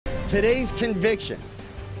Today's conviction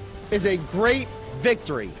is a great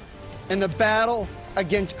victory in the battle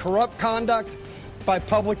against corrupt conduct by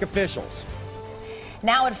public officials.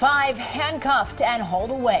 Now at 5, handcuffed and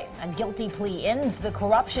hauled away. A guilty plea ends the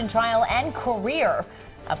corruption trial and career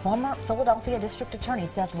of former Philadelphia District Attorney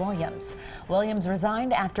Seth Williams. Williams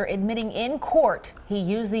resigned after admitting in court he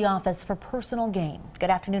used the office for personal gain.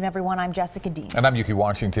 Good afternoon, everyone. I'm Jessica Dean. And I'm Yuki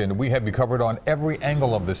Washington. We have you covered on every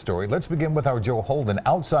angle of this story. Let's begin with our Joe Holden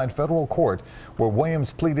outside federal court, where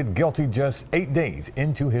Williams pleaded guilty just 8 days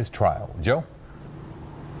into his trial. Joe?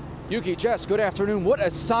 Yuki, Jess, good afternoon. What a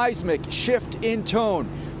seismic shift in tone.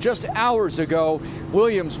 Just hours ago,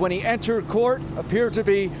 Williams, when he entered court, appeared to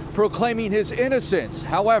be proclaiming his innocence.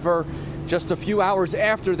 However, just a few hours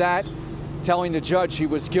after that, telling the judge he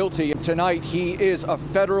was guilty. And tonight, he is a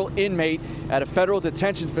federal inmate at a federal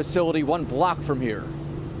detention facility 1 block from here.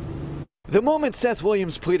 The moment Seth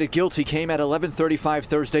Williams pleaded guilty came at 11:35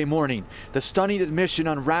 Thursday morning. The stunning admission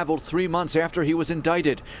unraveled 3 months after he was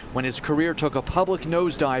indicted, when his career took a public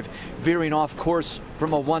nosedive, veering off course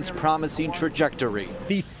from a once promising trajectory.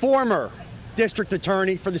 The former district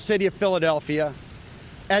attorney for the city of Philadelphia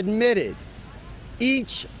admitted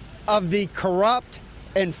each of the corrupt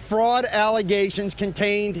and fraud allegations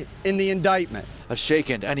contained in the indictment. A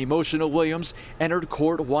shaken and emotional Williams entered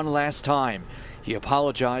court one last time. He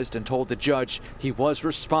apologized and told the judge he was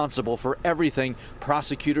responsible for everything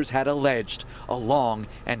prosecutors had alleged, a long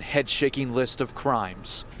and head-shaking list of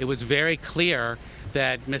crimes. It was very clear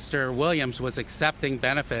that Mr. Williams was accepting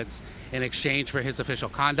benefits in exchange for his official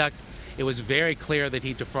conduct. It was very clear that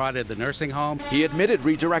he defrauded the nursing home. He admitted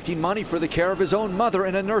redirecting money for the care of his own mother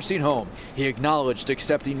in a nursing home. He acknowledged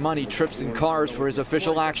accepting money, trips, and cars for his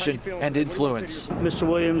official action and influence. Mr.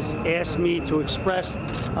 Williams asked me to express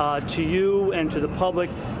to you and to the public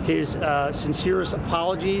his sincerest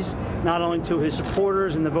apologies, not only to his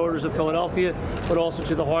supporters and the voters of Philadelphia, but also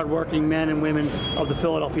to the hardworking men and women of the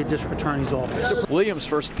Philadelphia District Attorney's Office. Williams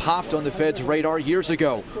first popped on the Fed's radar years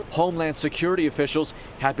ago. Homeland Security officials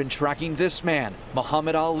had been tracking this man,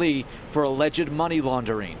 Muhammad Ali, for alleged money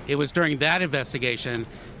laundering. It was during that investigation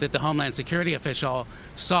that the Homeland Security official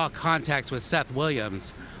saw contacts with Seth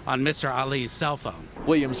Williams on Mr. Ali's cell phone.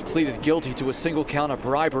 Williams pleaded guilty to a single count of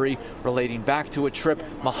bribery relating back to a trip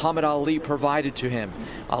Muhammad Ali provided to him.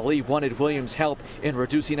 Ali wanted Williams' help in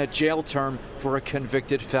reducing a jail term for a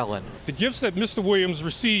convicted felon. The gifts that Mr. Williams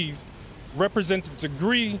received represent the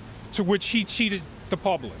degree to which he cheated the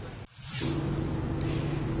public.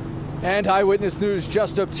 And Eyewitness News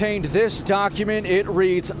just obtained this document. It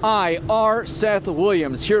reads, I, R. Seth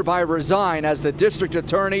Williams, hereby resign as the District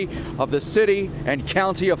Attorney of the City and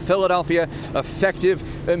County of Philadelphia, effective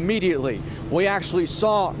immediately. We actually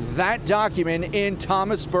saw that document in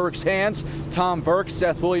Thomas Burke's hands. Tom Burke,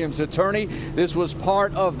 Seth Williams' attorney. This was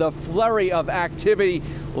part of the flurry of activity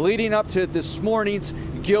leading up to this morning's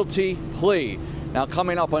guilty plea. Now,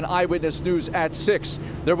 coming up on Eyewitness News at 6,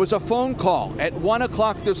 there was a phone call at 1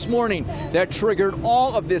 o'clock this morning that triggered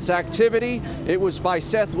all of this activity. It was by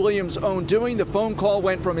Seth Williams' own doing. The phone call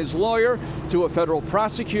went from his lawyer to a federal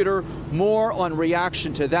prosecutor. More on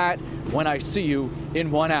reaction to that when I see you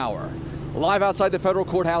in 1 hour. Live outside the federal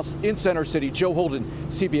courthouse in Center City, Joe Holden,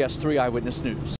 CBS 3 Eyewitness News.